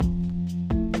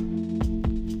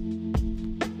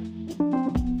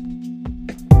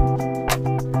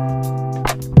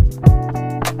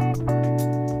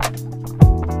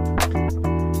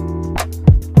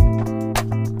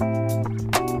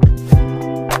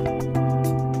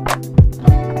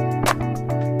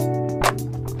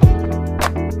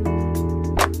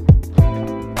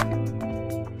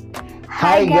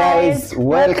Hi guys,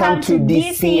 welcome to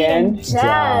DC and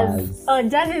Jazz. Oh,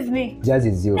 Jazz is me. Jazz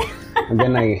is you. And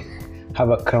then I have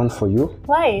a crown for you.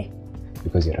 Why?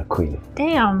 Because you're a queen.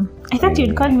 Damn. I thought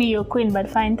you'd call me your queen, but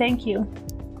fine, thank you.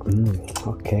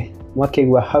 Okay. Okay,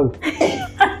 how?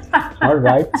 All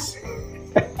right.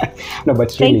 No,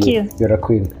 but really, Thank you. You're a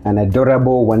queen. An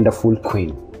adorable, wonderful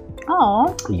queen.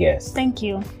 Oh. Yes. Thank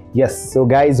you. Yes. So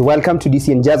guys, welcome to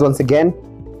DC and Jazz once again.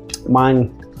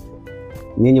 Man,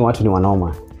 nyinyi watu ni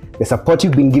wanoma. The support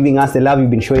you've been giving us, the love you've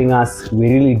been showing us,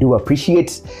 we really do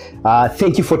appreciate.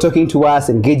 Thank you for talking to us,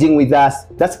 engaging with us.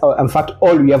 That's in fact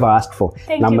all we ever asked for.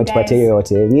 Thank you guys.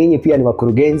 Yote. Nyinyi pia ni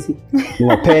wakurugenzi, ni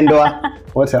wapendwa.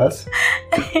 What else?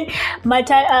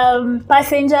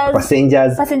 Passengers,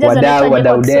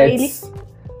 wadau dates.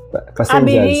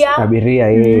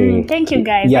 Abiria. Thank you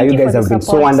guys. Yeah, Thank you guys have been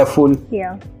so wonderful.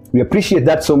 Yeah. We appreciate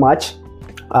that so much.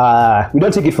 We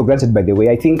don't take it for granted, by the way.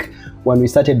 I think when we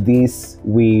started this,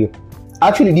 we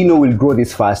actually didn't know we'll grow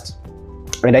this fast.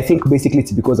 And I think basically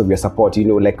it's because of your support. You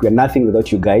know, like we're nothing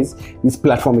without you guys. This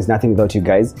platform is nothing without you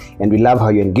guys. And we love how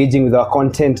you're engaging with our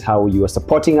content, how you are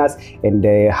supporting us, and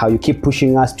how you keep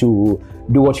pushing us to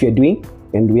do what we are doing.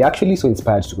 And we're actually so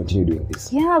inspired to continue doing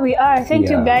this. Yeah, we are. Thank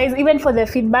you guys, even for the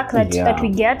feedback that we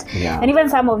get. Yeah. And even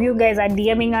some of you guys are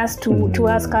DMing us to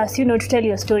ask us, to tell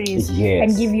your stories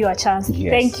and give you a chance.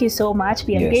 Yes. Thank you so much.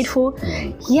 We are grateful.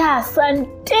 Yes, and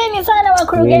sana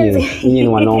wakurugenzi.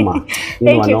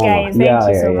 Thank you guys. Thank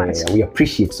you so much. We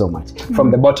appreciate so much.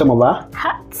 From the bottom of our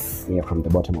hearts. Yeah, from the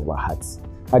bottom of our hearts.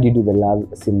 How do you do the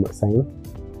love sign?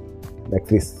 Like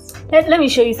this. Let me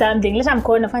show you something. Let me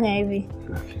nafanya hivi.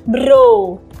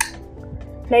 Bro.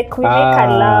 Like we make a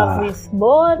love with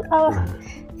both our...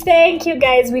 Thank you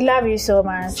guys. We love you so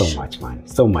much. So much, man.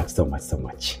 So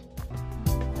much.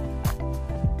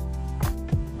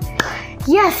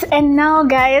 Yes, and now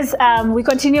guys, we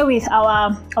continue with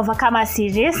our Overcomer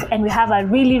series, and we have a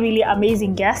really, really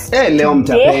amazing guest. Hey, Leo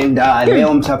mtapenda.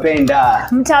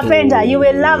 Mtapenda, you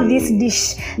will love this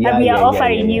dish that we are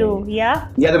offering you. Yeah,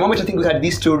 the moment I think we had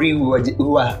this story, we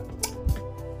were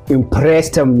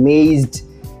impressed, amazed.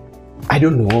 I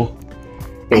don't know.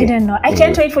 I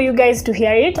can't wait for you guys to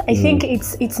hear it. I think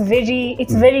it's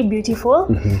very beautiful,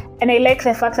 and I like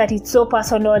the fact that it's so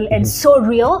personal and so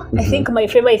real. I think my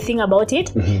favorite thing about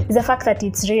it is the fact that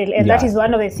it's real, and that is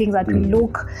one of the things that we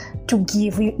look to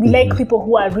give. We like people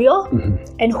who are real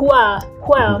and who are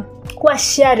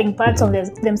sharing parts of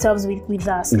themselves with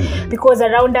us, because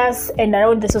around us and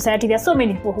around the society there are so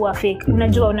many people who are fake.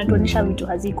 Unajua unatuonyesha vitu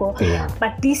haziko,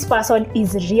 but this person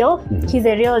is real. He's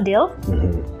a real deal.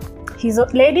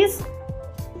 Ladies,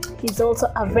 he's also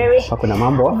a very niko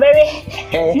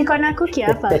na cookie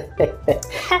hapa.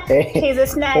 He's a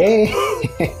snack.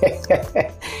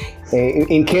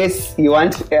 In case you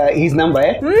want his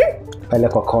number, pale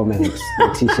kwa comments,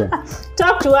 Tisha.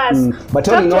 Talk to us. But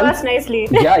talk to us nicely.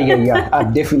 Yeah.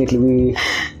 Definitely we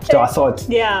to our thought.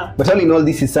 Yeah. But all in all,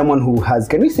 this is someone who has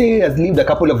lived a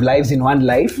couple of lives in one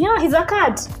life. Yeah, he's a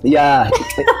cat. Yeah.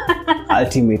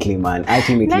 Ultimately, man.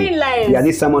 9 lives. Yeah,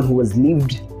 this is someone who has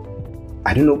lived,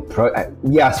 I don't know,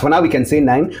 yes, for now we can say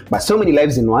 9, but so many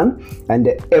lives in one, and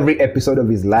every episode of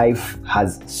his life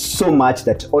has so much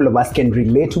that all of us can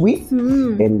relate with,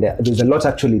 and there's a lot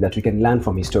actually that we can learn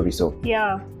from his story. So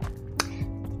yeah,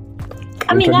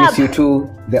 introduce you to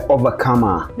the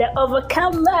Overcomer. The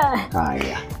Overcomer.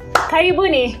 Yeah.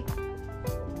 Karibuni.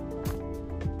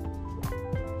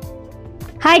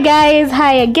 Hi guys,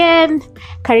 hi again.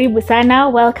 Karibu sana.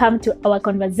 Welcome to our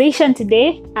conversation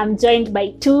today. I'm joined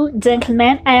by 2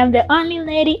 gentlemen. I am the only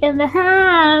lady in the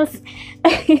house.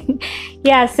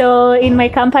 Yeah, so in my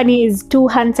company is 2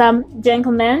 handsome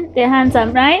gentlemen. They're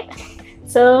handsome, right?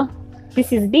 So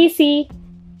this is DC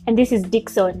and this is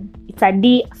Dixon. It's a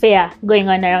D affair going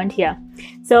on around here.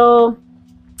 So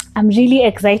I'm really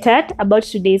excited about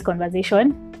today's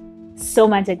conversation. So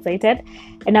much excited,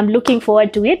 and I'm looking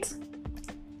forward to it.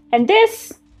 And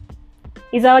this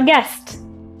is our guest.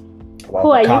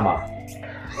 Who are you?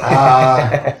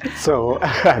 So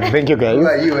thank you guys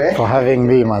for having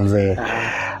me, manze.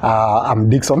 I'm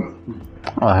Dixon.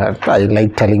 I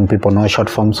like telling people no short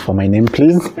forms for my name,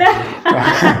 please.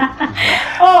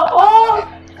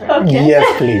 Okay. Yes,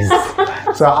 please.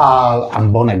 So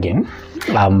I'm born again.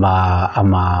 I'm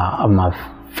a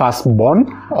firstborn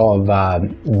of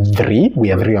 3.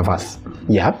 We are 3 of us.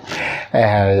 Yeah.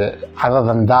 Other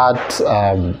than that,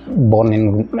 born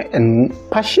and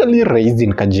partially raised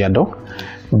in Kajiado,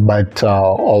 but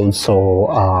also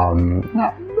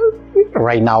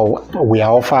right now we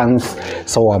are orphans.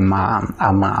 So I'm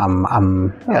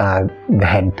the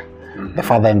head, the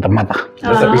father and the mother.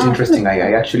 That's a bit interesting.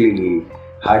 I actually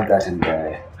heard that, and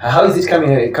How is it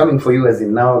coming for you, as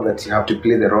in now that you have to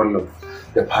play the role of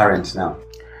the parent now?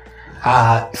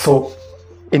 So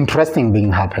interesting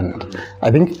thing happened.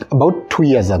 I think about 2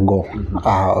 years ago,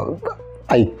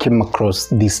 I came across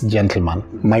this gentleman,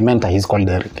 my mentor. He's called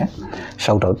Eric.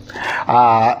 Shout out.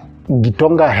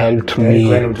 Gitonga helped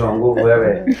me.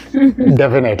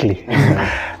 Definitely.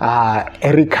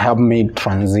 Eric helped me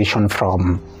transition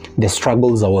from the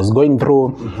struggles I was going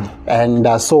through, and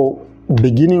so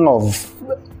beginning of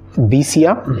this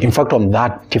year, in fact on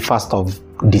that 1st of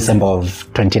December of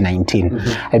 2019,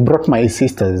 I brought my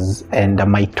sisters and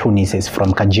my 2 nieces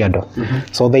from Kajiado.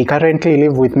 So they currently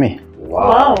live with me.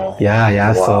 Wow.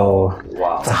 Yeah. Wow. So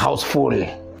Wow. it's a house full.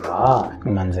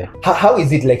 Manze. How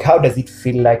is it like? How does it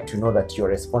feel like to know that you're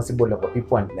responsible over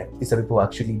people, and like these are people who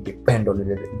actually depend on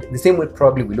it? The same way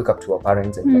probably we look up to our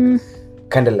parents, and like,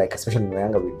 kind of like, especially when we're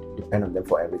younger, we depend on them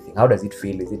for everything. How does it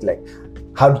feel? Is it like,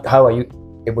 how are you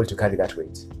able to carry that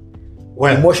weight?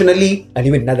 Well, emotionally and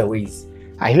even in other ways.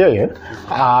 I hear you.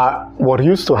 What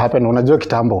used to happen, unajua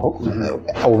kitambo,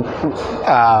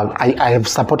 I have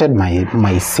supported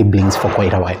my siblings for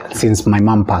quite a while, since my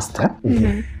mom passed.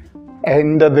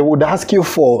 And they would ask you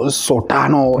for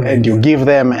sotano, and you give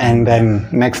them, and then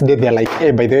next day they're like, hey,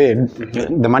 by the way,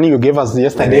 the money you gave us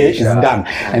yesterday is done.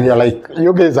 And you're like,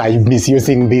 you guys are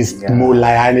misusing this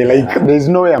mullah. Like, there's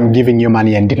no way I'm giving you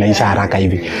money and inaisha haraka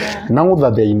hivi. Now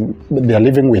that they're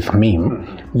living with me,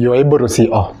 you're able to see,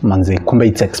 oh, manze, kumbe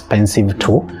it's expensive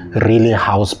to really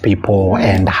house people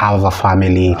and have a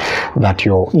family that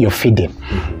you're feeding.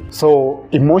 So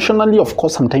emotionally, of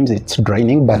course, sometimes it's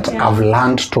draining, but I've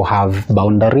learned to have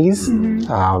boundaries.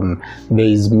 There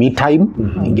is me time,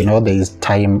 there is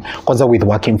time, because with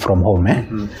working from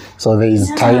home, so there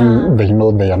is time they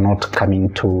know they are not coming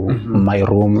to my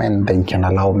room, and they can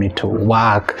allow me to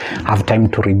work, have time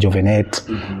to rejuvenate.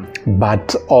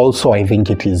 But also I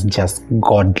think it is just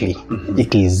godly.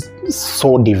 It is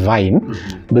so divine,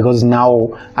 because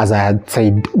now, as I had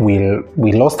said,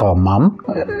 we lost our mom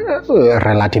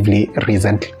relatively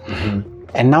recently,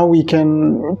 and now we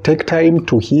can take time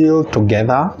to heal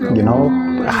together,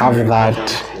 have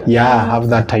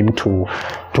that time to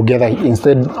together,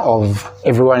 instead of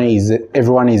everyone is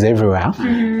everywhere,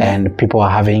 and people are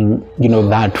having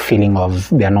that feeling of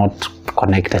they're not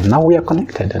connected. Now we are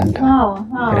connected, and it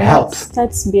helps.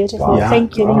 That's beautiful. Yeah.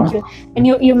 Thank you. And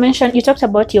you talked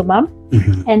about your mom,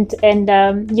 and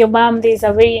your mom. There's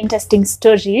a very interesting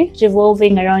story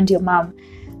revolving around your mom.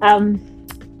 I'm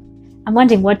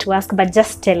wondering what to ask, but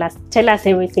just tell us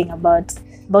everything about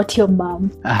your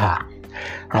mom.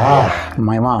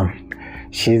 My mom.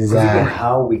 She's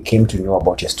how we came to know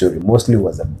about your story mostly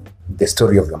was the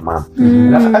story of your mom.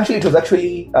 And actually, it was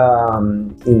actually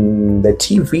in the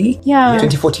TV,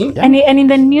 2014, and in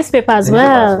the newspaper as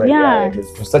well. Right?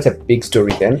 It was such a big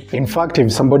story then. In fact,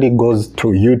 if somebody goes to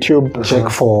YouTube, check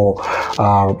for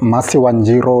Mercy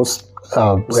Wanjiro's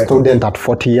student at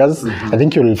 40 years, I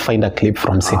think you'll find a clip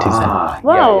from Citizen.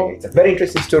 Wow. It's a very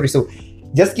interesting story. So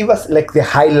just give us like the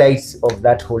highlights of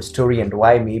that whole story and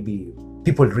why maybe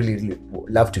people really, really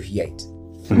love to hear it.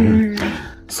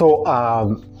 So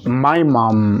my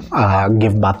mom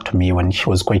gave birth to me when she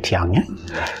was quite young.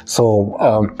 So,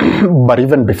 but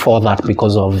even before that,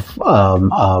 because of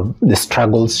the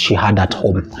struggles she had at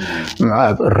home,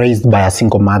 raised by a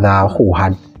single mother who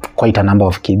had quite a number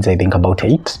of kids, I think about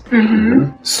 8.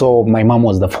 So my mom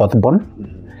was the 4th born,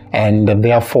 and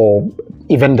therefore,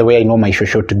 even the way I know my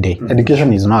shosho today,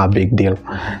 education is not a big deal.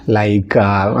 Like,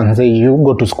 and say you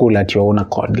go to school at your own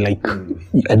accord, like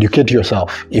educate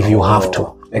yourself if you have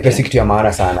to.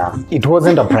 It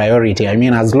wasn't a priority. I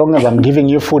mean, as long as I'm giving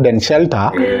you food and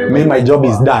shelter, my job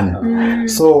is done.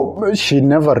 So she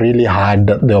never really had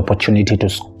the opportunity to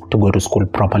go to school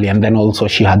properly, and then also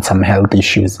she had some health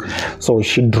issues. So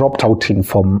she dropped out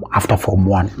after Form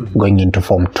 1, going into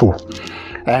Form 2.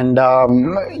 And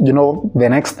the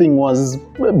next thing was,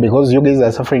 because you guys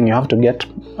are suffering, you have to get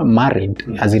married.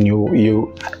 As in,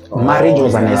 marriage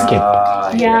was an escape.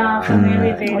 From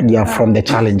everything. From the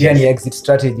challenges. Yani exit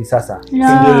strategy sasa.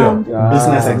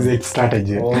 Business exit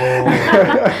strategy.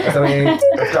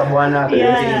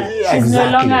 She's no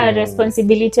longer a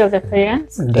responsibility of the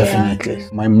parents. Definitely.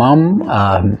 My mom,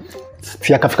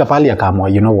 akafika pali akaamua,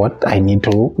 you know what, I need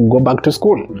to go back to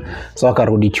school. So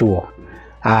akarudi chuo.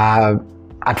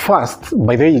 At first,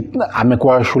 by the way,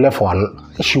 amekuwa shule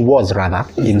she was rather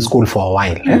in school for a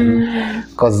while,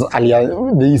 because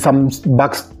there is some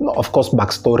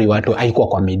backstory watu haikuwa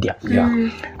kwa media.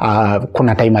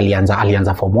 Kuna time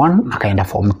alianza Form 1, akaenda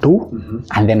Form 2,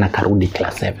 and then akarudi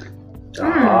class 7.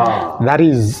 That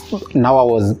is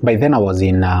now by then I was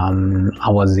in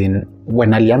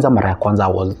when alianza mara ya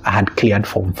kwanza I had cleared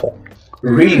form 4.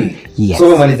 Really? Yes.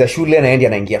 So umaliza shule na yeye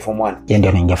anaingia form 1. Yeye ndiye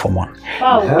anaingia form 1.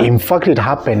 Wow. In fact it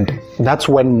happened, that's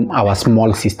when our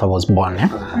small sister was born.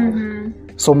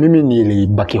 So mimi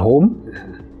nilibaki home.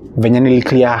 Venye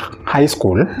niliclear high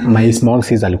school, my small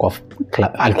sister alikuwa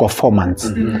 4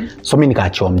 months. So mimi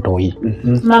nikaachiwa mtoi.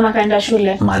 Mama kaenda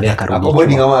shule. Madhi akarudi. Ako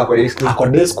boarding ama ako day school? Ako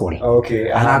day school.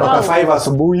 Okay. Anatoka 5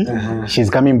 asubuhi. She's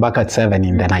coming back at 7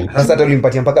 in the night. Sasa hata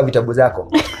ulimpatia mpaka vitabu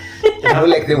zako. You know,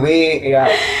 like the way, yeah.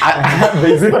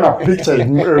 There's even a picture.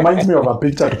 It reminds me of a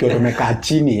picture tukiwa tumekaa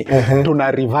chini.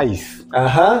 Tuna revise.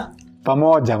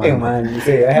 Pamoja man. You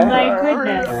say, My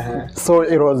goodness. So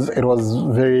it was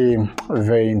very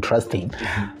very interesting.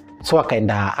 So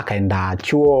akaenda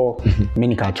chuo, mimi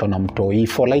nikaachwa na mtoi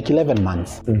for like 11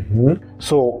 months.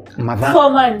 So mother 4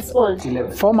 months old.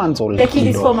 4 months old. The kid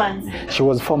is 4 months. She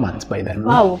was 4 months by then.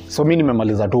 Wow. So mimi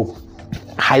nimemaliza tu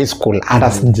high school,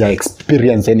 hata sija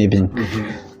experience anything.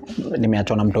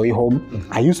 Nimeachwa na mtoi home.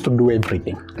 I used to do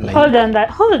everything. Like,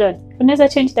 Hold on. Unaweza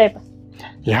change diaper?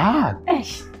 yeah.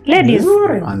 Ladies.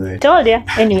 Told ya.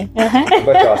 Anyway.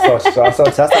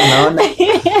 Sasa mnaona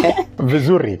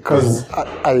Vizuri, because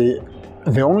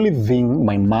the only thing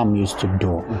my mom used to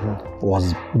do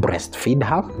was breastfeed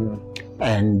her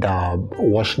and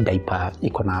wash diaper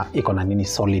ikona nini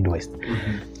solid waste.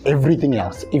 Everything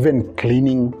else, even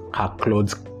cleaning her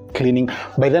clothes,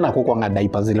 by then hakukuanga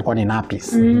diapers, zilikuwa ni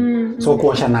nappies. So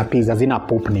kuosha nappies hazina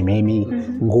poop ni mimi,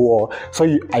 nguo. So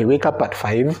I wake up at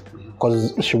 5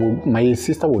 because my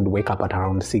sister would wake up at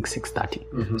around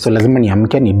 6:30. So lazima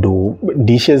niamke ni do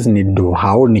dishes, ni do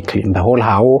how, ni clean the whole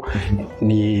house,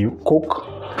 ni cook.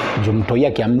 Jumtoi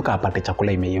akiamka apate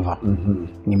chakula imeiva.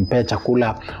 Nimpe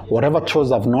chakula, whatever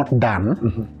chores I've not done,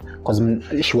 because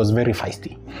she was very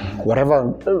feisty.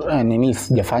 Whatever nini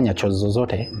sijafanya chores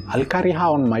zozote, I'll carry her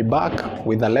on my back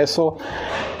with a lasso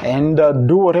and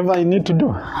do whatever I need to do.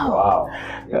 wow.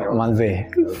 Manze.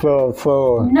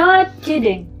 So Not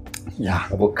kidding.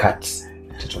 yeah. About cuts.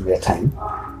 Tutumia time.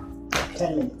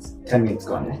 10 minutes. 10 minutes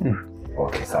gone.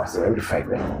 Okay, so every 5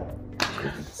 then.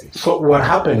 So what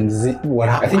happens?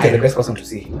 I think you're the best person to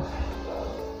see.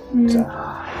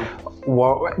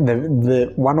 Well,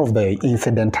 the one of the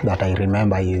incident that I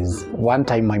remember is one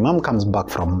time my mom comes back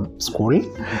from school.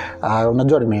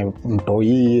 Unajua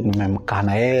nimemtoi, nimemkaa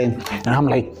na yeye, and I'm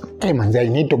like, hey man, I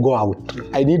need to go out.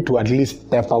 I need to at least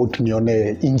step out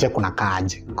nione nje kuna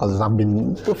kaje, because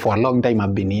for a long time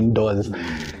I've been indoors.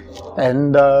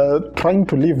 And trying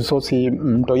to leave, so si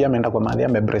mtoi ameenda kwa madhi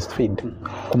ame breastfeed.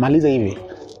 Kumaliza hivi,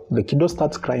 the kiddo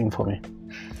starts crying for me.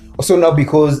 Also now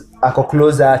because ako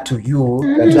closer to you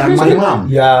Than my mom.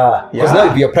 Yeah. Because Yeah.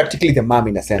 now you're practically the mom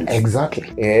in a sense. Exactly.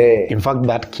 Yeah. In fact,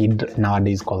 that kid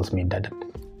nowadays calls me dad.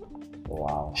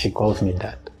 Wow. She calls me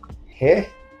dad. Hey.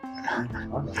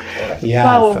 Yeah.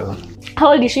 Wow. So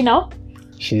How old is she now?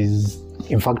 she's,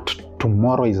 in fact,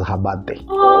 tomorrow is her birthday.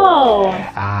 Oh.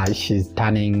 She's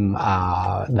turning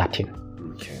 13.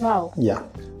 Wow. Yeah.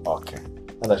 Okay.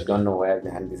 Now that you don't know where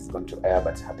the hand is going to air,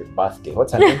 but happy birthday.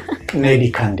 What's her name?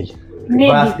 Lady Candy.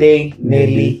 Birthday,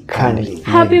 Nelly Candy.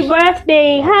 Happy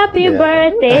birthday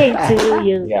to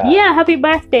you. Yeah. Happy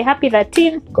birthday. Happy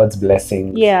 13. God's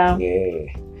blessing. Yeah.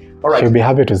 Yeah. All right. She'll be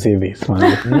happy to see this.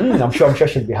 Man. I'm sure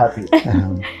she'll be happy.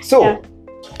 So,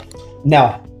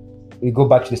 now we go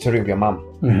back to the story of your mom.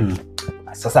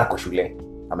 Sasa ako shule.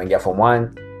 Ameingia form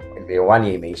 1, the 1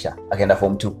 year imeisha. Akaenda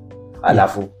form 2.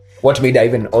 Alafu, what made her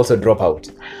even also drop out?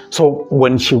 So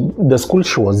when the school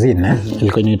she was in,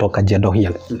 ilikuwa inaitwa Kajiado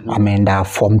Hill. Ameenda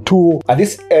form 2. At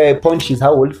this point, she's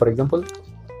how old, for example?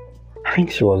 I think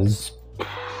she was,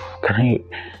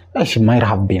 she might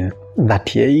have been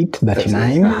 38,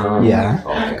 39. Yeah.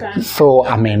 Okay. So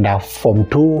ameenda form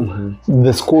 2.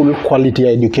 The school quality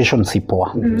education si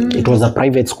poa. It was a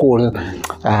private school.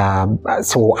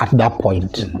 So at that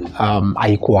point,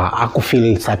 aku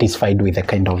feel satisfied with the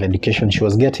kind of education she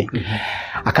was getting.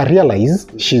 I realize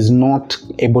she's not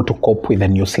able to cope with the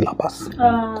new syllabus.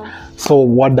 So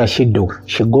what does she do?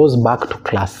 She goes back to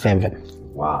class 7.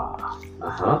 Wow.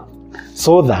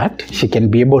 So that she can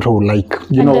be able to, like,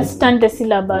 Understand the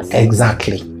syllabus.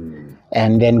 Exactly.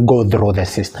 And then go through the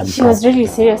system. She was really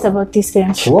serious about this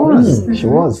thing. She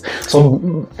was. So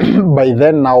by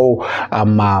then now,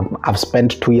 I've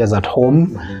spent 2 years at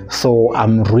home. So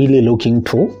I'm really looking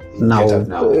to now,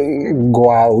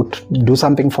 go out, do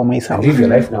something for myself. Live your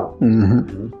life now.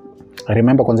 I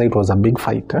remember kwanza it was a big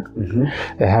fight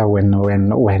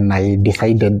when I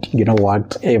decided, you know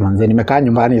what, manze nimekaa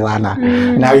nyumbani sana.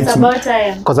 Now it's about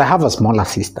time. Because I have a smaller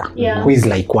sister who is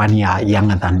like 1 year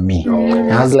younger than me.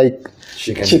 And I was like,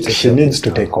 she needs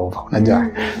to take over.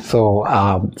 So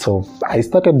I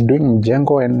started doing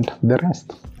Mjengo and the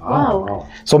rest. Wow.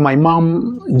 So my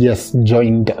mom, yes,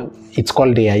 joined, it's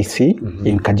called AIC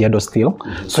in Kajiado still.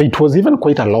 So it was even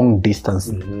quite a long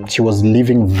distance. She was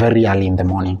leaving very early in the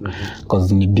morning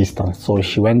because in distance. So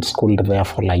she went to school there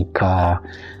for like, I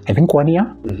think 1 year.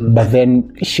 But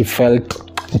then she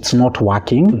felt it's not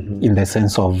working in the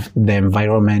sense of the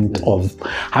environment of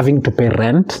having to pay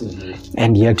rent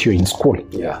and yet you're in school.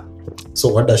 Yeah. So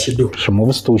what does she do? She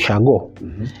moves to Ushago.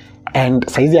 And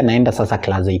saizi anaenda sasa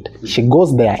class 8. She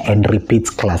goes there and repeats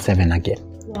class 7 again.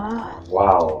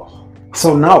 Wow.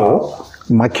 So now,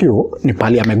 Makio ni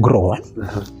pali amegrow.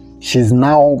 She's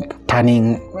now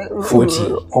turning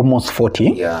 40. Almost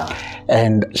 40. Yeah.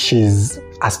 And she's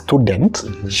a student.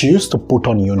 She used to put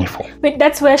on uniform. But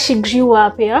that's where she grew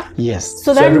up, yeah? Yes.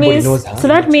 So that everybody means knows her. so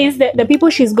that means that the people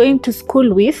she's going to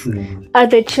school with are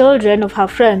the children of her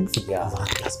friends. Yeah.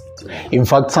 In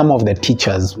fact, some of the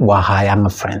teachers were her younger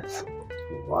friends.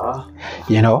 Wow.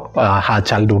 You know, her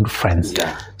childhood friends.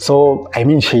 Yeah. So, I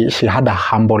mean, she had a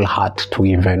humble heart to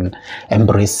even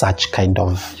embrace such kind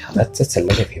of... That's a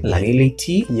lot of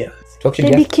humility. Yeah. Talk to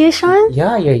Dedication?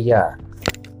 Yeah.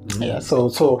 Yeah,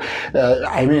 so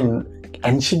I mean,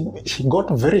 and she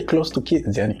got very close to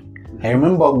kids, Jenny. I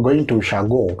remember going to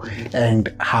Ushago and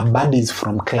her buddies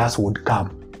from class would come.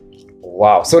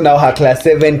 Wow. So now her class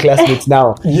 7 classmates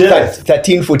now. Yes.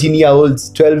 13,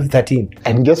 14-year-olds, 12, 13.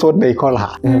 And guess what they call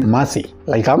her? Mercy.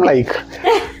 Like, I'm like...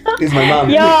 This is my mom.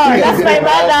 Yo, that's my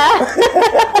mother.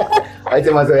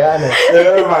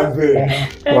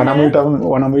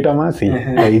 Wanamuita Mercy.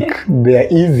 Like, they're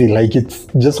easy. Like, it's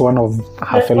just one of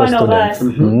her fellow one of students.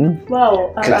 us.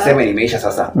 Wow. Class 7 imeisha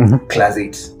sasa. Class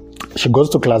 8. She goes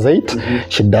to class 8.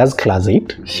 She does class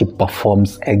 8. She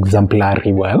performs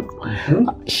exemplary well.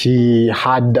 She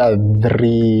had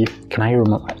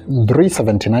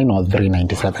 379 or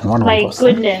 397. One My of those.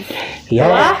 goodness.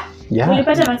 Yeah. Yeah.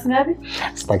 Ulipata marks ngapi?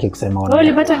 Sitaki kusema Wewe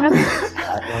ulipata ngapi?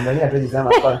 Angalia tuwezi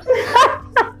sema hapa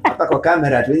kwa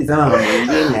kamera tuwezi sema mambo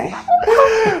mengine.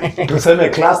 Tuseme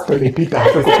class tulipita.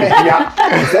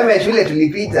 Tuseme shule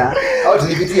tulipita au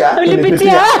tulipitia.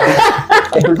 Ulipitia.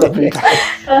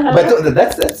 But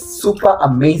that's super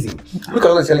amazing. Look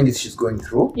at all the challenges she's going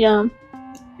through. Yeah.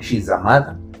 She's a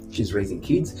mother. She's raising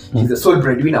kids. She's a sole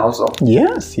breadwinner also.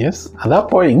 Yes. At that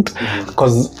point,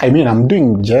 because I mean, I'm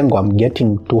doing Django, I'm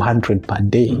getting 200 per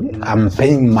day. I'm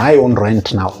paying my own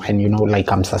rent now, and you know, like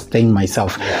I'm sustaining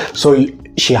myself. So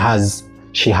she has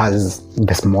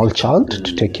the small child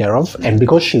to take care of, and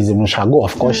because she's in Ushago,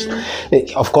 of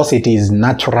course, it is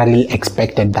naturally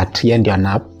expected that he and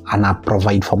Anna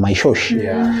provide for my shosh.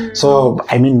 So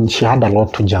I mean, she had a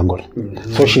lot to juggle.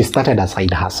 So she started a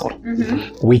side hustle,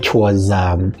 which was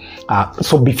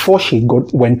so before she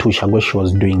went to Ushago, she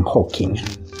was doing hawking,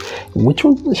 which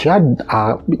was, she had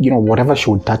you know, whatever she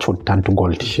would touch would turn to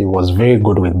gold. She was very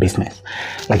good with business.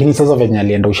 Lakini sasa venye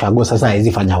alienda Ushago, sasa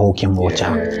haezi fanya hawking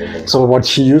mocha. So what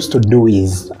she used to do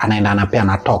is anaenda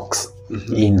anapeana talks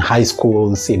in high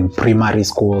schools, in primary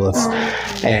schools,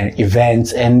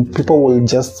 events, and people will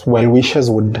just, well-wishers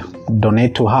would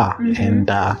donate to her. And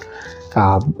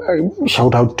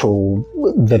shout out to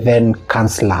the then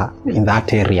counselor in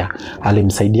that area,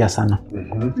 alimsaidia sana.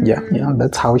 Yeah,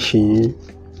 that's how she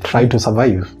tried to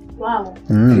survive. Wow.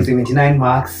 79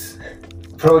 marks.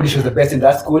 Probably she was the best in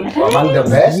that school, or among the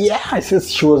best. Yeah,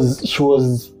 she was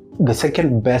the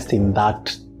second best in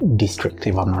that district,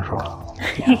 if I'm not wrong.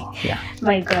 Yeah.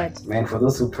 My God. Man, for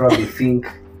those who probably think,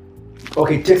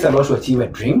 okay, it takes a lot to achieve a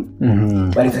dream,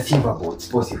 but it's achievable, it's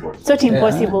possible. It's not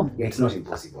impossible. Yeah, it's not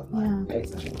impossible, man. Yeah,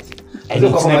 it's not impossible. And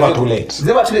it's never too late. It's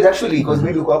never too late, actually, because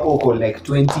maybe uko like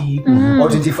 20 or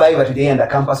 25 at today, and the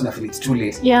campus and I feel it's too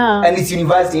late. Yeah. And it's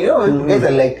university, you know, guys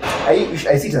are like,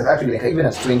 I see it as actually like even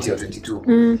as 20 or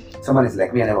 22. Someone is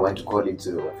like me, I never went to college,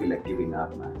 so I feel like giving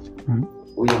up, man.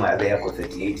 She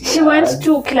went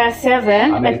to class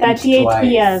 7 at 38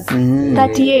 years.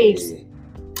 38.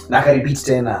 Na repeat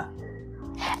tena.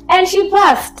 And she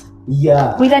passed.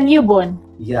 Yeah. With a newborn.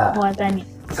 Yeah. Mwadhani.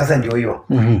 Sasa ndio hiyo.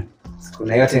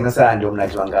 Kuna yote sasa ndio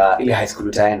mnajuanga ile high school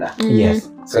utaenda.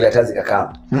 Yes. So letters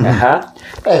zikakam.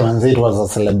 Hey, manze, it was a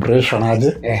celebration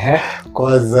aje.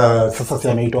 Because sasa si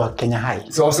ameitwa Kenya High.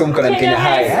 So also mko na Kenya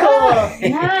High.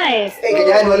 Nice.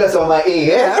 Kenya High wale soma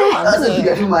sasa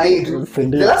tukatuma tu.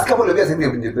 The last couple of years I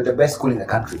think the best school in the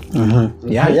country.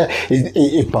 Yeah.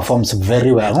 It performs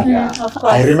very well. Of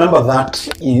course. I remember that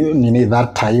in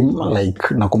that time,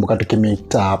 like nakumbuka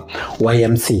tukimit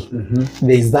YMC.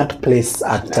 There is that place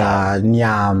at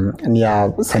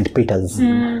near St. Peter's.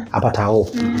 Apatao.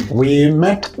 We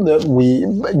met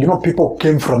people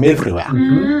came from everywhere.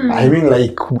 I mean,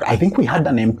 like, I think we had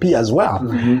an MP as well.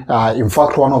 In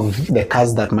fact, one of the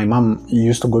cars that my mom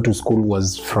used to go to school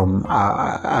was from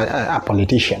a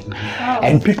politician.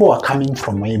 And people were coming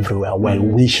from everywhere while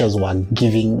wishers were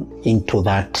giving into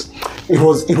that. It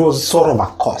was sort of a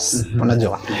cause.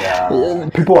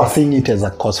 People were seeing it as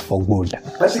a cause for good.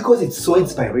 But because it's so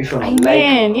inspirational.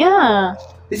 Amen. Yeah.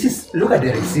 This is, look at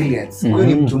the resilience. Huyu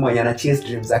ni mtu mwenye ana chase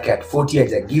dreams zake at 40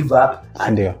 haja give up.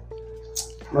 Ndio.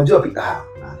 Unajua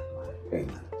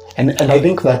And I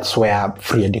think that's where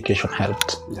free education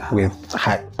helped with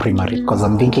high primary, because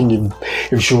I'm thinking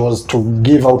if she was to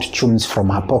give out tunes from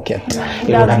her pocket, it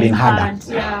would have been harder.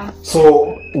 Yeah.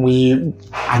 So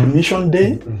admission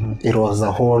day, it was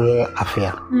a whole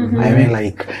affair. I mean,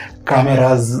 like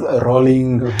cameras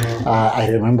rolling. I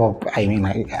remember,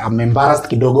 I'm embarrassed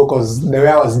kidogo because the way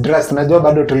I was dressed, najua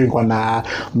bado tulikuwa na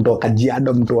mtu wa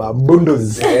Kajiado, mtu wa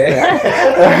Bundus.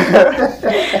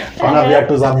 Kuna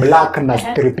viatu za black na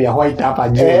strip ya white hapa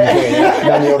juu.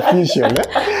 Ndani official.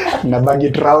 Na bagi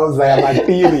trouser ya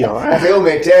material. Sasa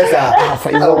umetesa.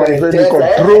 Sasa umetesa.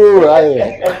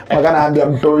 True. Magana ambia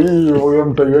mtoi, huyo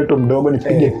mtoi wetu mdogo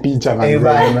nipige picha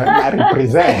na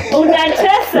represent.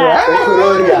 Unatesa.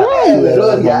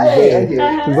 Gloria.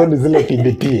 Hizo ni zile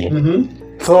TBT.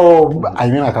 So,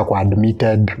 akakuwa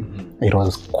admitted. It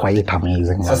was quite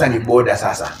amazing. Sasa ni boda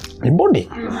sasa. Ni boarding.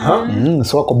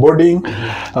 So ako boarding.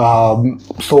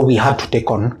 So we had to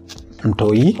take on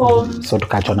mtoi. So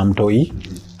tukachwa na mtoi.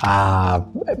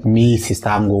 Me,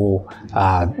 sister yangu,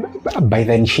 by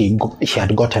then she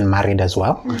had gotten married as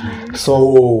well.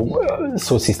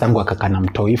 So sister yangu akakaa na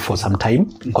mtoi for some time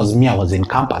because me I was in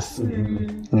campus.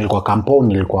 Nilikuwa kampo,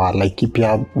 nilikuwa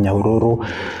Laikipia, Nyahururu.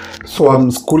 So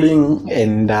I'm schooling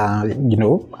and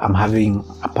I'm having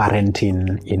a parent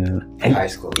in high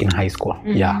school. In high school.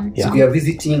 Yeah. So we are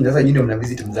visiting, sasa nyinyi mna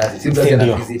visit mzazi. Si mzazi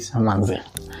ana visit. Manze.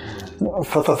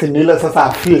 Sasa sinile sasa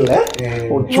feel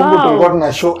uchungu tulikuwa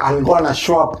alikuwa na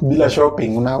show up bila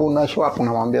shopping. Una show up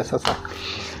unamwambia sasa.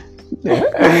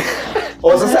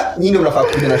 Sasa nyinyi mnafaa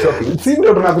kuja na shopping. Si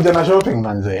ndio tunakuja na shopping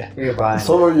manze.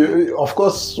 So of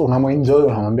course unamwenjoy,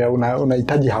 unamwambia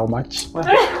unahitaji how much.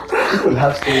 People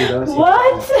have stories.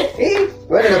 What?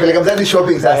 Wewe unapeleka mzazi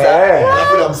shopping sasa.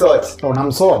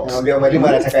 Unamsort. Unamwambia mwalimu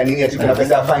anataka nini, ati kuna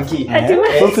pesa funky.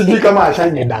 So sijui kama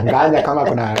ashanidanganya kama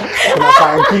kuna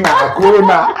funky na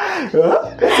hakuna.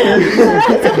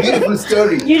 It's a beautiful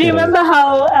story. You remember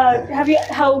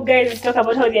how guys talk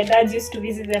about how their dads used to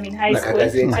visit them in high school?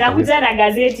 Anakuja na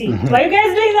gazeti. Were you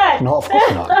guys doing that? No, of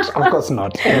course not. Of course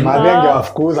not. Madenge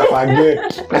of course kwa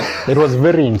gate. It was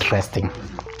very interesting.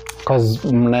 Because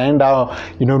mnaenda,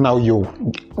 now you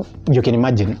can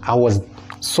imagine I was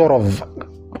sort of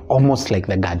almost like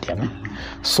the guardian.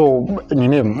 So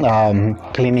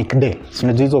clinic day. So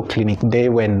hizo clinic day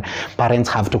when parents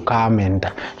have to come and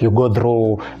you go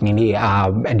through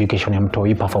education ya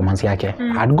mtoi performance yake.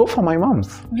 I'd go for my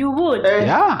mom's. You would?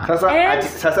 Yeah.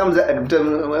 Sasa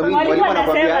mwalimu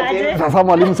anakuambia sasa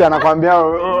mwalimu si anakuambia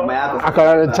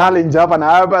aka challenge hapa na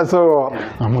hapa, so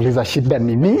namuuliza shida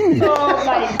ni nini? Oh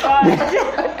my god.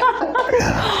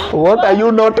 What are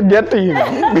you not getting?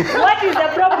 What is the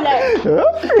problem?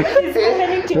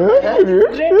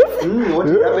 What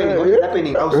is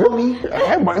happening?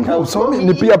 Usomi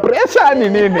ni peer pressure ni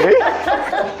nini?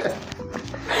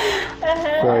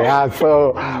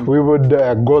 So we would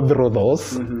go through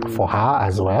those for her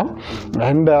as well,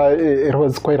 and it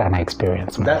was quite an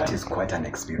experience. That is quite an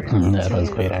experience. It was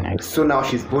quite an experience. So now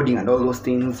she's boarding and all those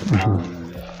things.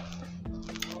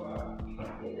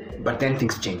 But then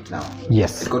things changed now.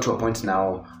 Yes. It got to a point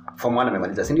now. Form 1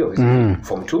 amemaliza, si ndio?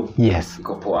 Form 2? Yes.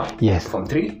 Iko poa. Yes. Form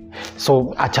 3?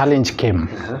 So a challenge came.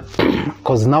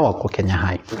 Because now ako Kenya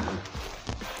High.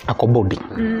 Ako boarding.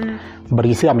 But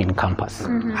you see, I'm in campus.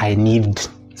 I need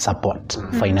support,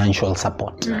 financial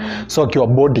support. So akiwa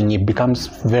boarding, it becomes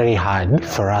very hard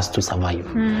for us to survive.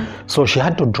 So she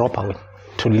had to drop out,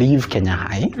 to leave Kenya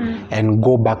High and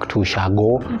go back to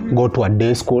Shago, go to a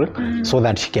day school so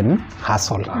that she can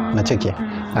hustle. Nacheki.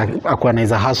 Akuwa na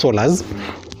hizo hustlers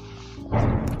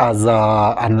as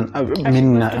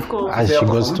as she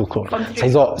goes to school.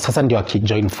 Sasa ndio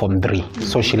akijoin form 3.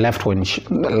 So she left when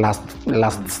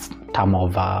last term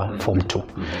of form 2.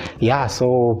 Yeah,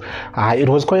 so it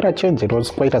was quite a change. It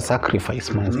was quite a sacrifice,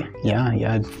 man.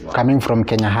 Yeah. Coming from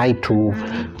Kenya High to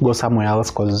go somewhere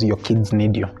else because your kids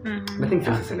need you. I think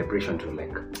it's a celebration too.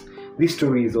 Like, this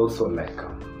story is also like,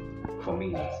 for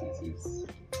me, it's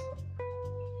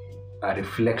a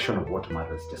reflection of what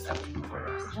mothers just have to do for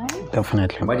us. Right?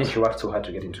 Definitely. Imagine she worked so hard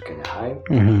to get into Kenya High.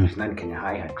 She's not in Kenya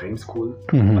High, her dream school,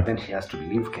 but then she has to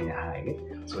leave Kenya High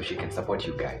so she can support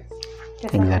you guys.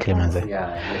 Exactly, Manze.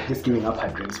 Yeah, like just giving up her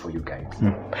dreams for you guys.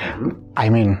 I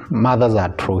mean, mothers are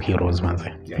true heroes,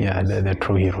 Manze. Yeah, they're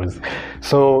true heroes.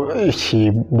 So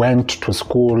she went to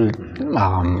school.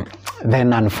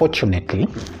 Then, unfortunately,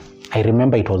 I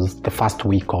remember it was the first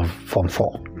week of Form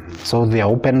 4. So they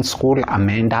opened school,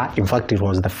 Amanda. In fact, it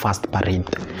was the first parade.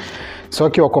 So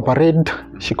akiwa parade,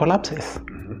 she collapses.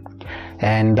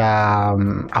 And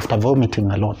after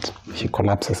vomiting a lot, she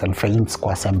collapses and faints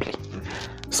kwa assembly.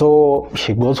 So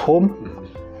she goes home,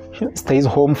 she stays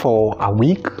home for a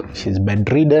week. She's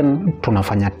bedridden,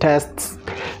 tunafanya tests.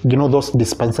 You know those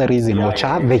dispensaries in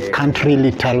Ocha, they can't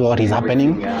really tell what is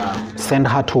happening. Send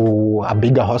her to a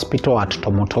bigger hospital at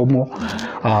Tomotomo.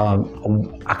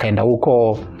 Akaenda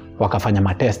huko, wakafanya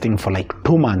matesting for like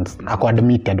 2 months. Ako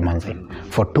admitted, manze.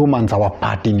 For 2 months, our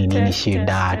party ni nini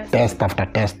shida, test after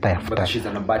test after. But she's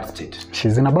in a bad state.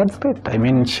 She's in a bad state. I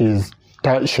mean, she's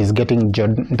getting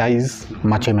jaundice,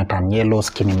 macho imeturn yellow,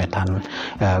 skin imeturn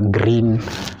green.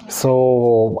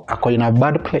 So ako in a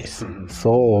bad place.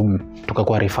 So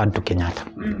tukakuwa referred to Kenyatta.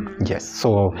 Yes.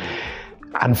 So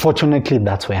unfortunately,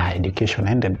 that's where her education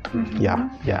ended. Yeah.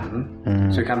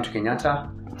 So you come to Kenyatta.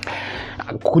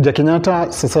 Kuja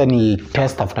Kenyatta, sasa ni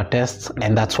test after test,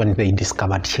 and that's when they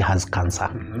discovered she has cancer.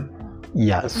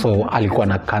 Yeah. So alikuwa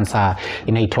na cancer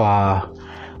inaitwa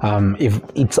if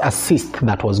it's a cyst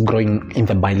that was growing in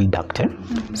the bile duct,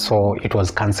 so it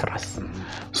was cancerous.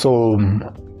 So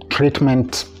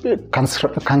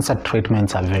cancer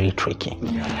treatments are very tricky.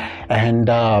 And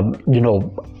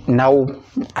now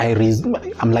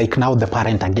I'm like now the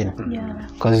parent again,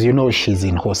 because she's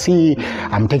in Hosi.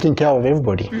 I'm taking care of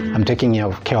everybody. I'm taking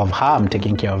care of her. I'm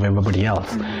taking care of everybody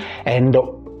else. And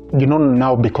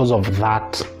now because of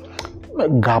that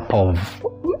gap of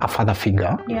a father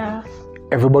figure,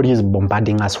 everybody is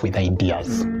bombarding us with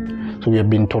ideas. So we have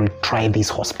been told, try this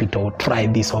hospital.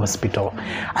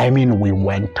 I mean, we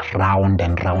went round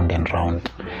and round and round.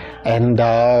 And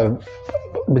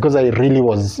because I really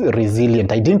was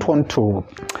resilient, I didn't want to...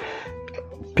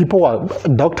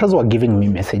 Doctors were giving me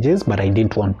messages, but I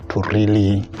didn't want to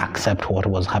really accept what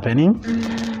was happening.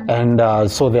 And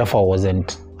so therefore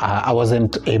I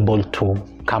wasn't able to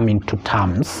come into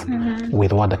terms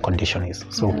with what the condition is.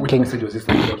 So which message was this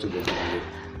that the doctor gave you?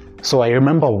 So I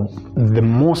remember the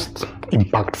most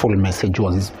impactful message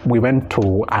was, we went to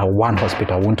one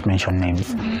hospital, I won't mention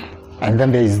names, and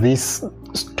then there is this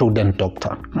student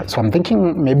doctor. So I'm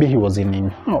thinking maybe he was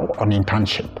on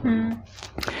internship.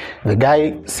 The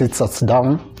guy sits us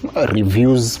down,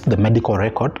 reviews the medical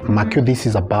record. Mark, this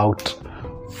is about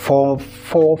 4,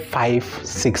 5,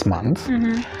 6 months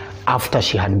after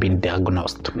she had been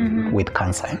diagnosed with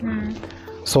cancer.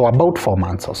 So about 4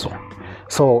 months or so.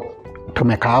 So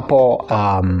tumeka hapo,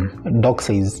 doc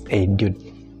says, hey dude,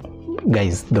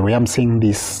 guys, the way I'm seeing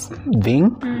this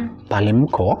thing, pale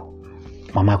mko,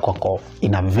 mama kwako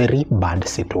in a very bad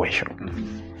situation.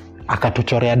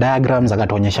 Akatuchorea diagrams,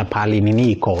 akatuonyesha pale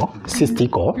nini iko, cyst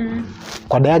iko.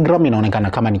 Kwa diagram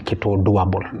inaonekana kama ni kitu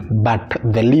doable, but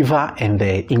the liver and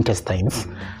the intestines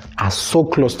are so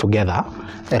close together,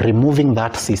 removing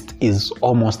that cyst is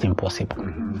almost impossible.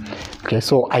 Okay,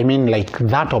 so I mean, like,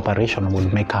 that operation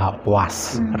would make her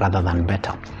worse rather than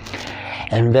better.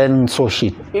 And then so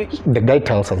the guy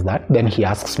tells us that, then he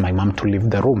asks my mom to leave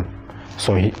the room.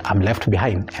 So I'm left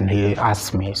behind, and he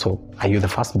asks me, so are you the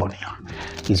firstborn here?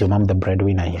 Is your mom the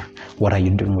breadwinner here? What are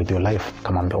you doing with your life?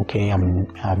 Come on, okay, I'm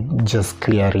just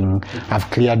clearing. I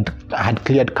had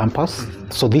cleared campus.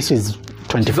 So this is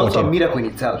 2014. It's also a miracle in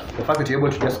itself, the fact that you're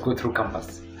able to just go through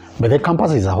campus. But the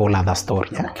campus is a whole other story.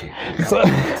 Okay.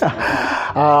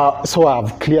 So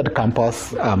I've cleared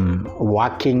campus,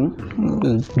 working,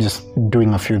 just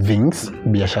doing a few things,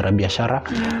 biashara.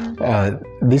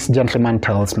 This gentleman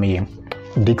tells me,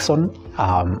 Dixon,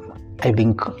 I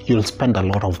think you'll spend a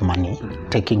lot of money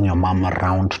taking your mom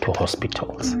around to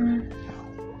hospitals.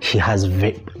 She has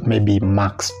maybe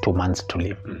max 2 months to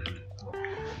live.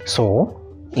 So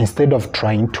instead of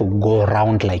trying to go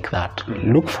around like that,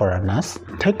 look for a nurse,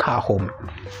 take her home,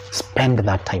 spend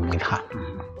that time with her.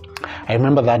 I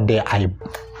remember that day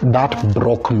that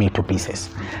broke me to pieces.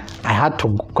 I had to,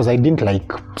 because I didn't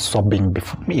like sobbing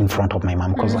in front of my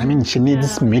mom, because I mean she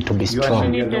needs me to be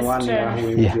strong. You're the one,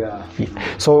 Yeah.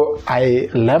 So I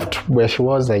left where she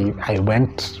was. I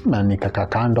went nikaka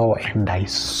kando and I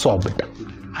sobbed.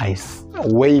 I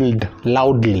wailed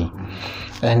loudly,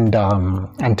 and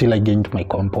until I gained my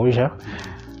composure.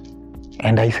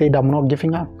 And I said, I'm not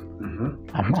giving up.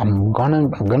 I'm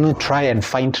gonna try and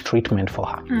find treatment for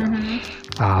her.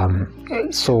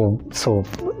 So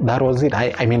that was it.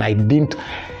 I mean, I didn't.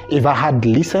 If I had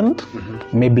listened,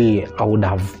 maybe I would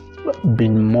have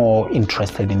been more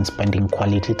interested in spending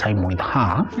quality time with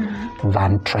her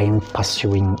than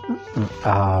pursuing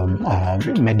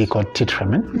medical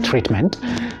treatment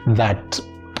that,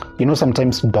 you know,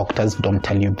 sometimes doctors don't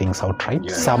tell you things outright.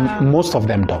 Most of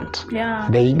them don't.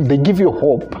 They give you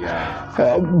hope,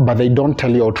 but they don't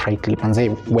tell you outrightly and say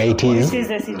where it is. This is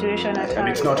the situation at hand.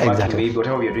 It's not working. Maybe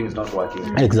whatever you're doing is not working.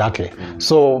 Exactly.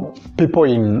 So people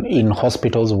in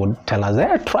hospitals would tell us,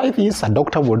 try this. A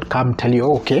doctor would come tell you,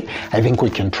 okay, I think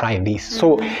we can try this.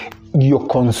 So you're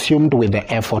consumed with the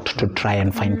effort to try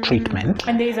and find treatment.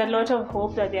 And there is a lot of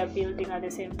hope that they are building at the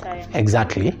same time.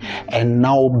 Exactly. And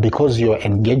now, because you're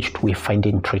engaged with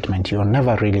finding treatment, you're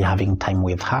never really having time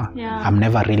with her. I'm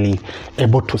never really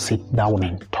able to sit down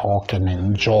and talk and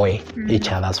enjoy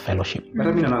each other's fellowship. But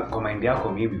I mean, on a mind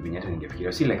yako, maybe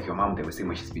you see, like your mom, they were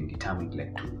saying she's been determined,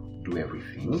 like, to do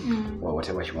everything or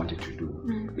whatever she wanted to do.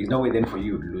 There's no way then for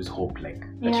you to lose hope, like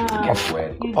that she will get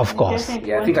well. Of course.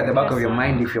 Yeah, I think at the back of your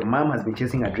mind, if your mom has been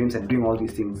chasing her dreams and doing all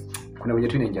these things, kuna venye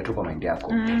tu inaingia tu kwa mind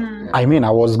yako. I mean, I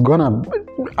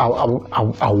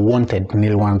wanted,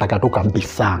 niliwanataka tu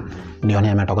kabisa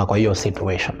nione ametoka kwa hiyo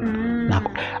situation.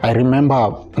 I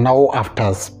remember now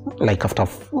after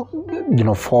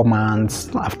 4 months,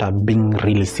 after being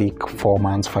really sick, 4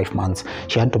 months, 5 months,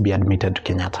 she had to be admitted to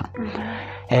Kenyatta.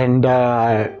 And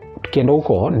tukienda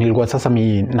huko nilikuwa sasa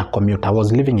mi na commute. I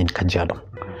was living in Kajiado.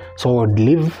 So I would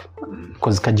live,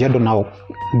 because Kajiado now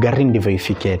gari ndivyo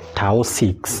ifike Tao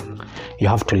 6, you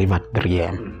have to leave at 3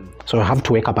 a.m. So you have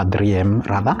to wake up at 3 a.m.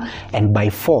 rather, and by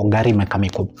 4 gari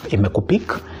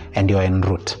imekupik and you're en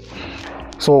route.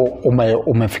 So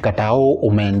umefika Tao,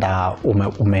 umeenda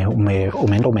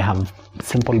have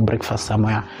simple breakfast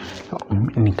somewhere.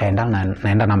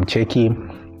 Naenda na mcheki,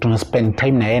 to spend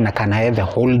time na yeye na kana the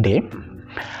whole day.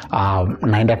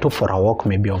 Naenda tu for a walk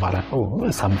maybe over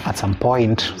at some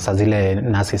point. Sazile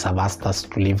nurses have asked us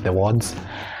to leave the wards.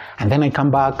 And then I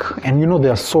come back, and you know,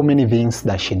 there are so many things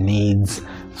that she needs,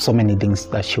 so many things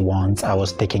that she wants. I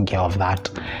was taking care of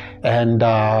that. And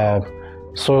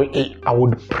so I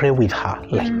would pray with her.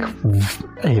 Like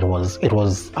it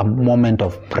was a moment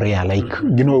of prayer. Like,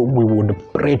 you know, we would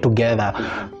pray together,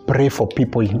 pray for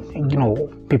people in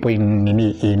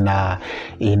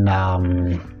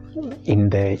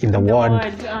the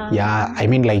ward. Yeah, I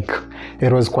mean, like,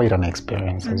 it was quite an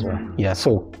experience as well. Yeah,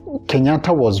 so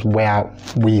Kenyatta was where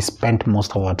we spent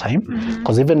most of our time,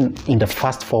 because even in the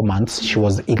first 4 months she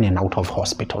was in and out of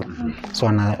hospital. So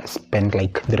I spent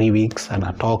like 3 weeks and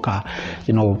I talk,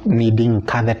 you know, needing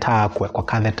catheter,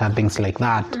 things like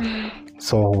that.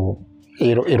 So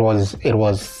it was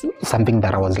something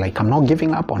that I was like, I'm not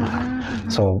giving up on her.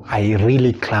 So I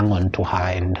really clung on to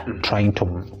her and trying to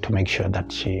make sure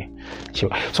that she.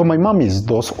 So my mom is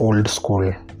those old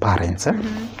school parents.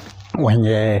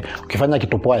 Wenye ukifanya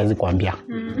kitu poa hawezi kuambia.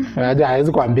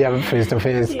 Hawezi kuambia face to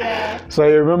face. So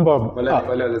I remember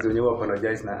wale wenye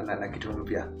apologize na kitu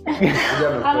mpya.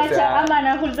 Ama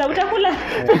anakuuliza utakula.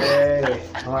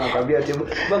 Mama anakuambia ati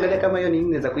angalia kama hiyo nini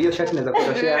naweza kuiyo shati naweza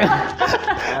kutoshea.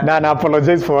 Na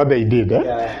apologize for what they did.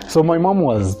 So my mom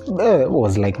was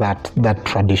like that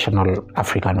traditional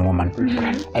African woman.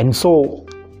 And so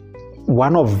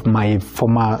one of my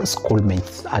former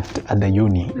schoolmates at the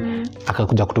uni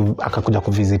akakuja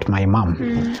kuvisit my mom.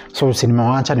 So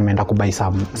nimewaacha nimeenda kubuy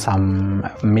some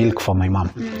milk for my mom.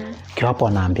 Kiwapo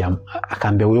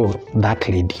akaambia huyo that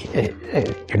lady,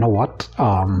 you know what,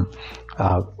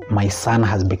 my son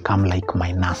has become like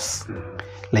my nurse.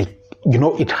 Like, you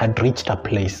know, it had reached a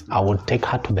place I would take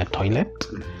her to the toilet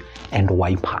and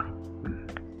wipe her,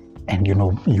 and you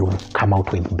know, you come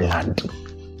out with blood.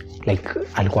 Like,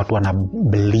 alikuwa tu ana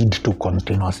bleed too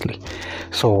continuously.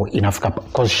 So inafika,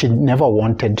 because she never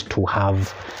wanted to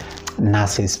have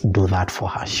nurses do that for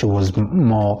her. She was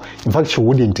more, in fact, she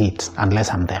wouldn't eat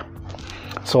unless I'm there.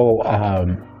 So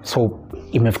so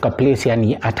imefika place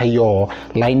yani hata hiyo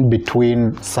line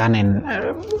between son and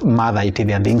mother it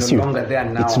there things no longer there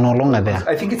now. It's no longer there.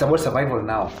 I think it's about survival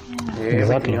now.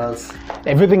 Exactly. Everything else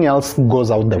Everything else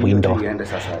goes out the window.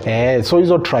 So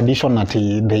hizo tradition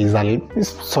ati there is a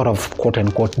sort of quote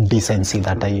unquote decency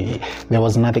that there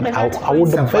was nothing. I would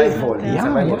survival.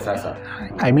 yeah. Sasa.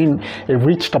 I mean, it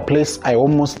reached a place I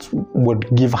almost would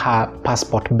give her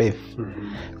passport bath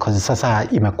because sasa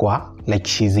imekuwa like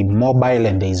she's immobile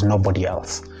and there is nobody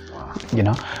else. Wow. You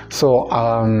know, so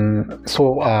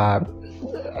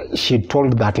she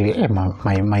told that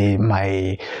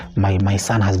my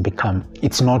son has become,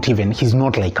 it's not even, he's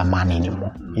not like a man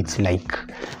anymore. It's like,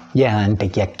 yeah, and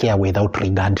take care without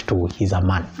regard to he's a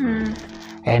man.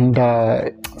 And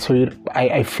so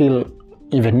I feel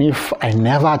even if I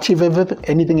never achieve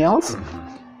anything else,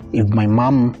 if my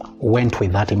mom went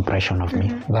with that impression of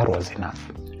me, that was enough.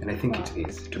 And I think it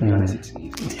is, to be honest,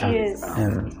 it is. It is.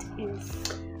 It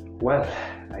is. Well,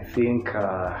 I think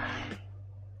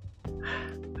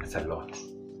that's a lot.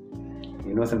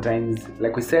 You know, sometimes,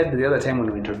 like we said the other time when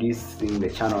we were introducing the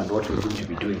channel and what we're going to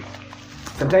be doing,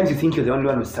 sometimes you think you're the only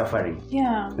one who's suffering.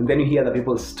 Yeah. And then you hear other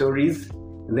people's stories,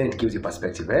 and then it gives you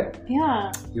perspective, eh?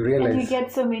 Yeah. You realize. And you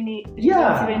get so many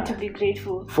Yeah. reasons even to be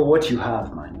grateful. For what you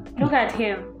have, man. Look at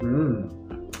him.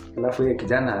 Alafu yeye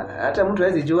kijana, hata mtu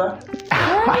hawezi jua.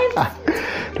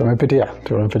 Tumepitia.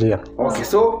 Okay,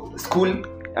 so school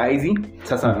easy.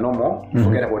 Sasa no more.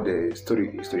 Forget about the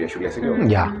story ya shule, sio?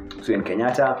 Yeah. So in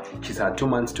Kenyatta, she's had 2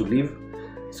 months to live.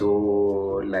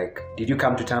 So, like, did you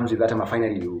come to terms with that, and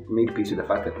finally you made peace with the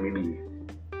fact that maybe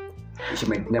she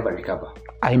might never recover?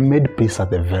 I made peace at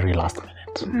the very last minute.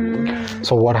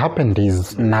 So what happened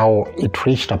is now it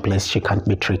reached a place she can't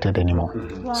be treated anymore.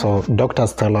 Wow. So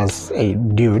doctors tell us, hey,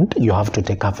 dude, you have to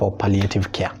take her for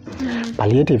palliative care.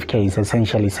 Palliative care is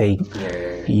essentially saying,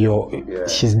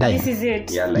 she's dying. This is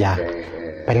it. Yeah, like, Yeah.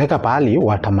 Peleka pahali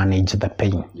wata manage the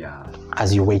pain yeah.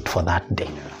 as you wait for that day.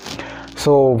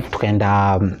 So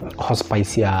tukaenda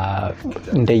hospice ya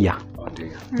Ndeya.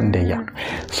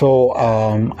 So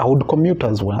I would commute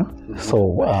as well. So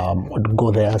would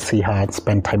go there, see her,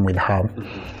 spend time with her.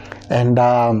 And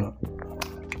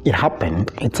it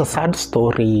happened. It's a sad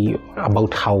story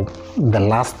about how the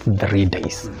last 3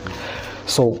 days.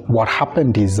 So what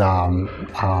happened is I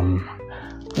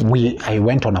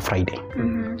went on a Friday.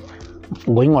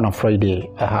 Going on a Friday,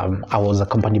 I was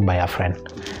accompanied by a friend.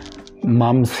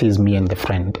 Mom sees me and the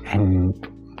friend and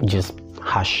just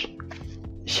hush.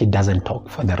 She doesn't talk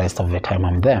for the rest of the time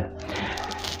I'm there.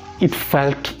 It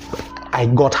felt, I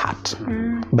got hurt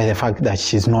by the fact that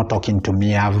she's not talking to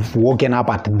me. I've woken up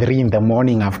at 3 in the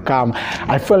morning, I've come.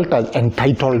 I felt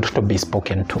entitled to be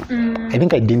spoken to. I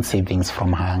think I didn't say things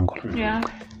from her angle. Yeah.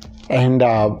 And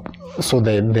so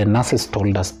the nurses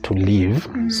told us to leave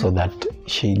so that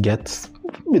she gets,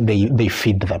 they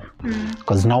feed them.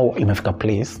 Because now imefika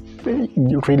place,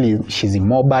 really she's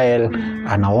immobile,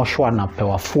 anaoshwa,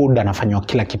 anapewa food, anafanywa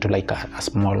kila kitu like a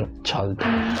small child.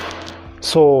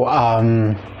 So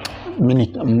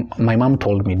my mom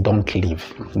told me, don't leave.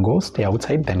 Go stay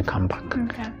outside, then come back.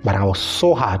 Okay. But I was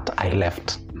so hurt, I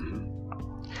left.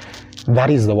 That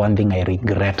is the one thing I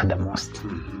regret the most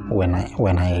when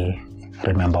I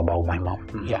remember about my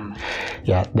mom.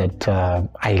 Yeah, that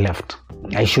I left.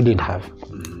 I shouldn't have.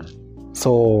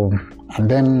 So, and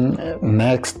then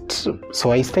next,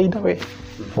 so I stayed away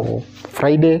for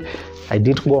Friday. I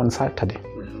did go on Saturday.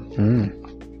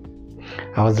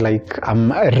 I was like,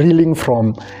 I'm reeling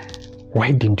from,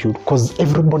 why didn't you? Because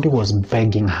everybody was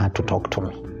begging her to talk to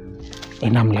me.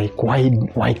 And I'm like, why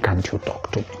can't you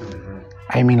talk to me?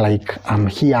 I mean, like, I'm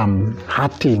here, I'm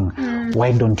hurting.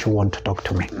 Why don't you want to talk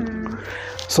to me?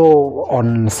 So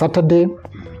on Saturday,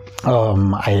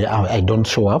 I don't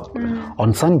show up.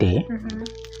 On Sunday,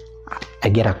 I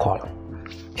get a call.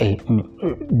 Hey,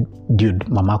 dude,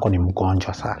 mamako ni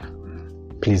mgonjwa sana.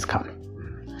 Please come.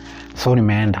 So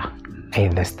nimeenda. Hey,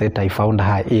 the state I found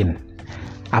her in,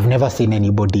 I've never seen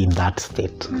anybody in that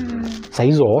state.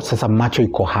 Sasa macho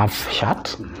iko half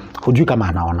shut. Hujui kama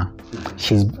anaona.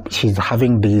 She's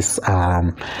having this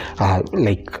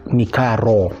like nika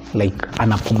raw, like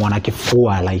anapumua na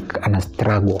kifua, like ana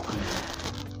struggle.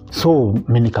 So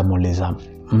mimi nikamuuliza,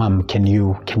 mom, can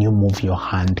you move your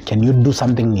hand? Can you do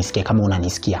something nisikie kama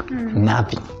unanisikia?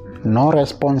 Nothing. No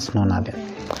response, no nothing.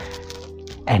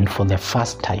 And for the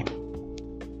first time,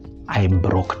 I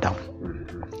broke down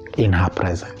in her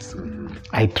presence.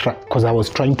 Because I was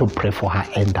trying to pray for her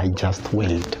and I just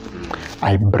wailed.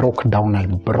 I broke down.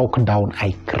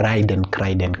 I cried and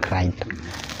cried and cried.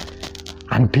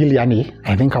 Until yani,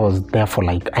 I think I was there for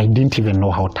like, I didn't even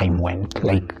know how time went.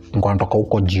 Like, nilikuwa natoka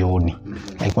huko jioni.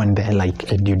 Like when they're like,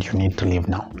 hey, dude, you need to leave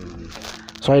now.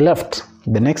 So I left.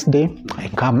 The next day, I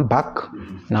come back.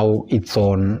 Now it's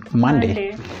on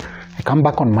Monday. I come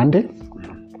back on Monday,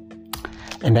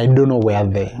 and I don't know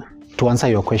to answer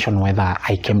your question, whether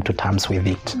I came to terms with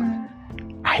it.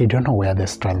 I don't know where the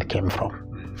strength came from.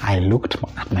 I looked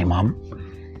at my mom,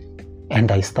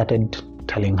 and I started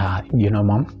telling her,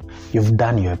 Mom, you've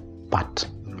done your part.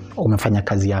 Umefanya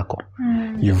kazi yako.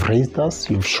 You've raised us,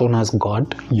 you've shown us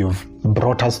God, you've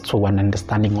brought us to an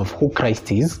understanding of who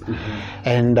Christ is,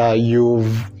 and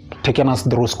you've taken us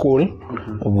through school.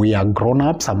 We are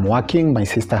grown-ups, I'm working, my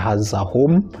sister has a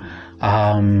home,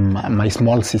 my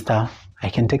small sister, I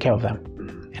can take care of them.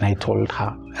 And I told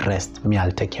her, rest, me,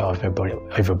 I'll take care of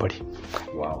everybody.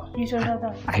 Wow. You told her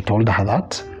that? I told her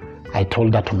that. I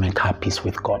told her to make her peace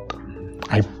with God.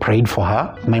 I prayed for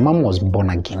her. My mom was born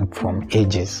again from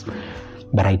ages.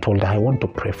 But I told her, I want to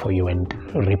pray for you and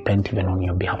repent even on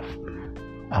your behalf.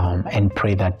 And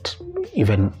pray that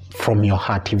even from your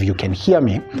heart, if you can hear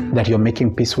me, that you're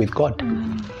making peace with God.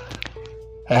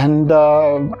 And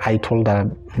I told her,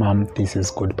 Mom, this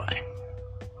is goodbye.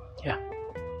 Yeah.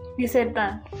 You said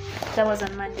that? That was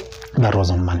on Monday? That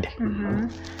was on Monday.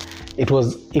 It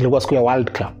was a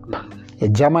World Cup.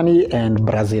 Germany and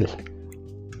Brazil.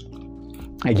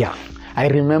 Yeah, I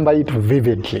remember it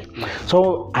vividly.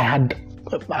 So I had,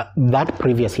 that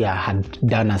previous year, I had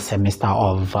done a semester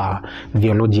of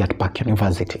theology at Park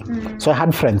University. So I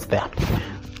had friends there.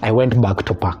 I went back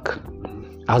to Park.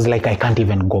 I was like, I can't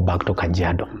even go back to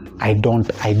Kajiado. I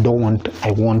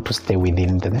want to stay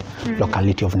within the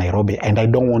locality of Nairobi, and I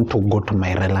don't want to go to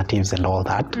my relatives and all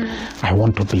that. I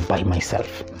want to be by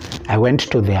myself. I went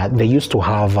to they used to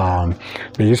have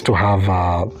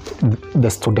the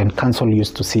student council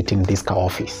used to sit in this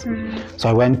office. So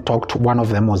I went, talked to one of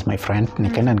them, was my friend,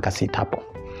 nikaenda nikasit hapo.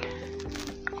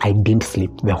 I didn't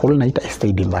sleep. The whole night I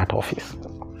stayed in that office.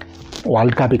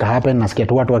 World Cup happened, nasikia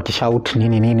tu watu wakishout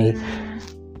nini.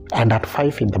 And at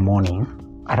 5 in the morning,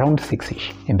 around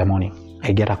 6ish in the morning,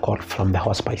 I get a call from the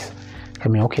hospice.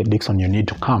 Tell me, okay, Dixon, you need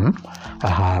to come.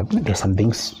 There's some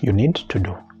things you need to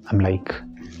do. I'm like,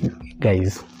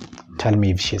 guys, tell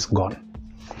me if she's gone.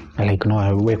 I'm like,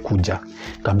 no, we kuja.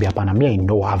 Kambia hapana, I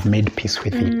know I've made peace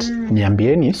with it.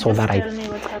 Niambieni so that tell me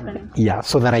what's happening. Yeah,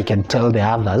 so that I can tell the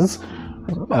others,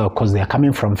 because they're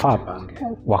coming from far,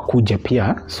 wakuje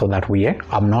pia, so that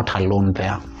I'm not alone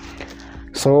there.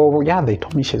 So yeah, they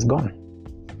told me she's gone.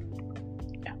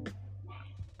 Yeah.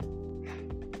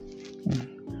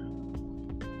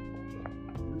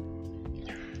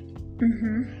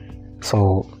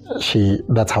 So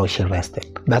that's how she rested.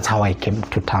 That's how I came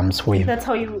to terms with. That's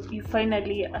how you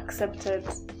finally accepted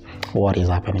what is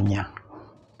happening here.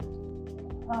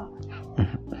 Wow.